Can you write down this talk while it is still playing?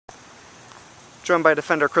Joined by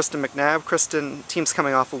defender Kristen McNabb. Kristen, team's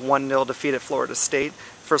coming off a 1-0 defeat at Florida State,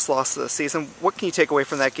 first loss of the season. What can you take away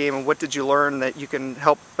from that game, and what did you learn that you can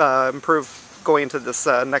help improve going into this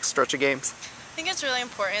next stretch of games? I think it's really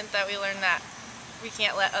important that we learn that we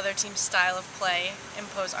can't let other teams' style of play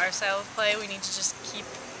impose our style of play. We need to just keep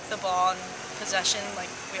the ball in possession like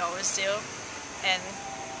we always do, and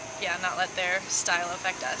not let their style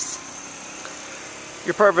affect us.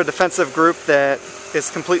 You're part of a defensive group that is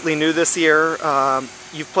completely new this year.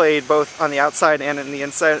 You've played both on the outside and in the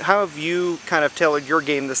inside. How have you kind of tailored your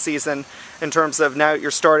game this season in terms of now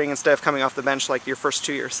you're starting instead of coming off the bench like your first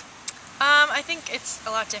 2 years? I think it's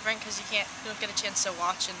a lot different because you don't get a chance to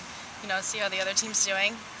watch and see how the other team's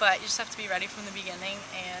doing. But you just have to be ready from the beginning,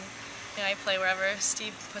 and I play wherever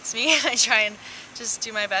Steve puts me. I try and just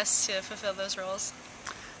do my best to fulfill those roles.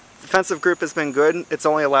 Defensive group has been good. It's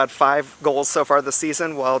only allowed 5 goals so far this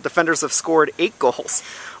season, while defenders have scored 8 goals.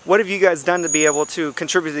 What have you guys done to be able to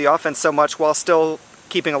contribute to the offense so much while still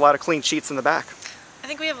keeping a lot of clean sheets in the back? I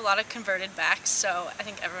think we have a lot of converted backs, so I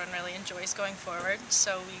think everyone really enjoys going forward.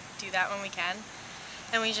 So we do that when we can,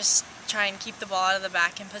 and we just try and keep the ball out of the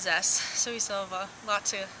back and possess. So we still have a lot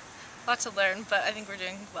to learn, but I think we're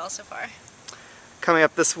doing well so far. Coming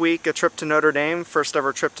up this week, a trip to Notre Dame, first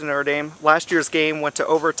ever trip to Notre Dame. Last year's game went to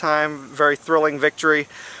overtime, very thrilling victory.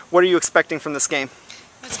 What are you expecting from this game?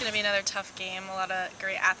 It's going to be another tough game. A lot of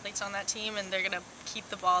great athletes on that team, and they're going to keep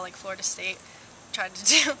the ball like Florida State tried to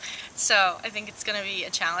do. So I think it's going to be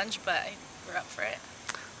a challenge, but we're up for it.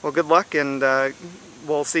 Well, good luck, and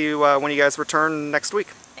we'll see you when you guys return next week.